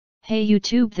Hey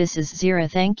YouTube, this is Zira.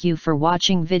 Thank you for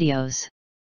watching videos.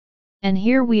 And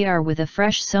here we are with a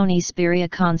fresh Sony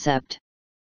Xperia concept.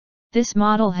 This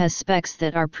model has specs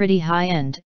that are pretty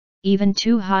high-end, even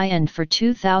too high-end for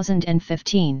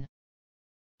 2015.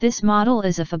 This model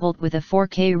is affable with a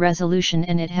 4K resolution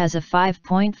and it has a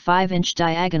 5.5-inch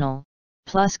diagonal,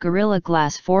 plus Gorilla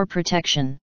Glass 4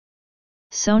 protection.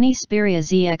 Sony Xperia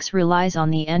ZX relies on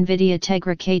the Nvidia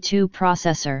Tegra K2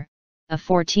 processor, a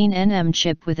 14nm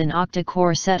chip with an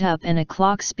octa-core setup and a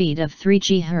clock speed of 3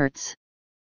 GHz.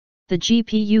 The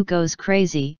GPU goes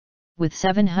crazy, with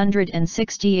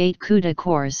 768 CUDA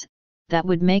cores, that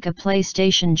would make a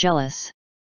PlayStation jealous.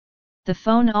 The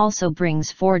phone also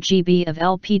brings 4 GB of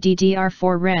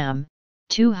LPDDR4 RAM,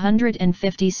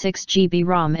 256 GB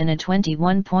ROM and a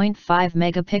 21.5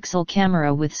 megapixel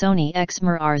camera with Sony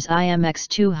Exmor RS IMX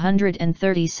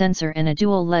 230 sensor and a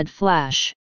dual LED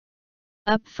flash.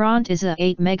 Upfront is a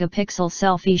 8 megapixel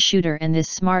selfie shooter and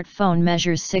this smartphone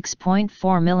measures 6.4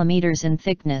 mm in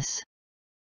thickness.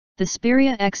 The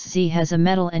Xperia XZ has a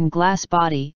metal and glass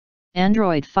body,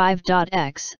 Android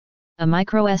 5.x, a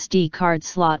microSD card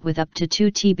slot with up to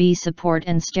 2 TB support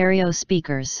and stereo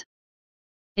speakers.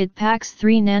 It packs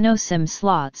 3 nano SIM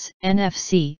slots,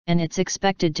 NFC, and it's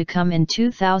expected to come in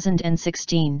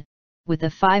 2016, with a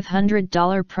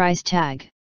 $500 price tag.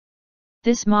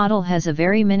 This model has a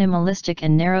very minimalistic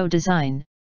and narrow design,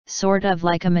 sort of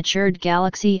like a matured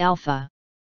Galaxy Alpha.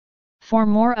 For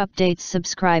more updates,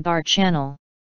 subscribe our channel.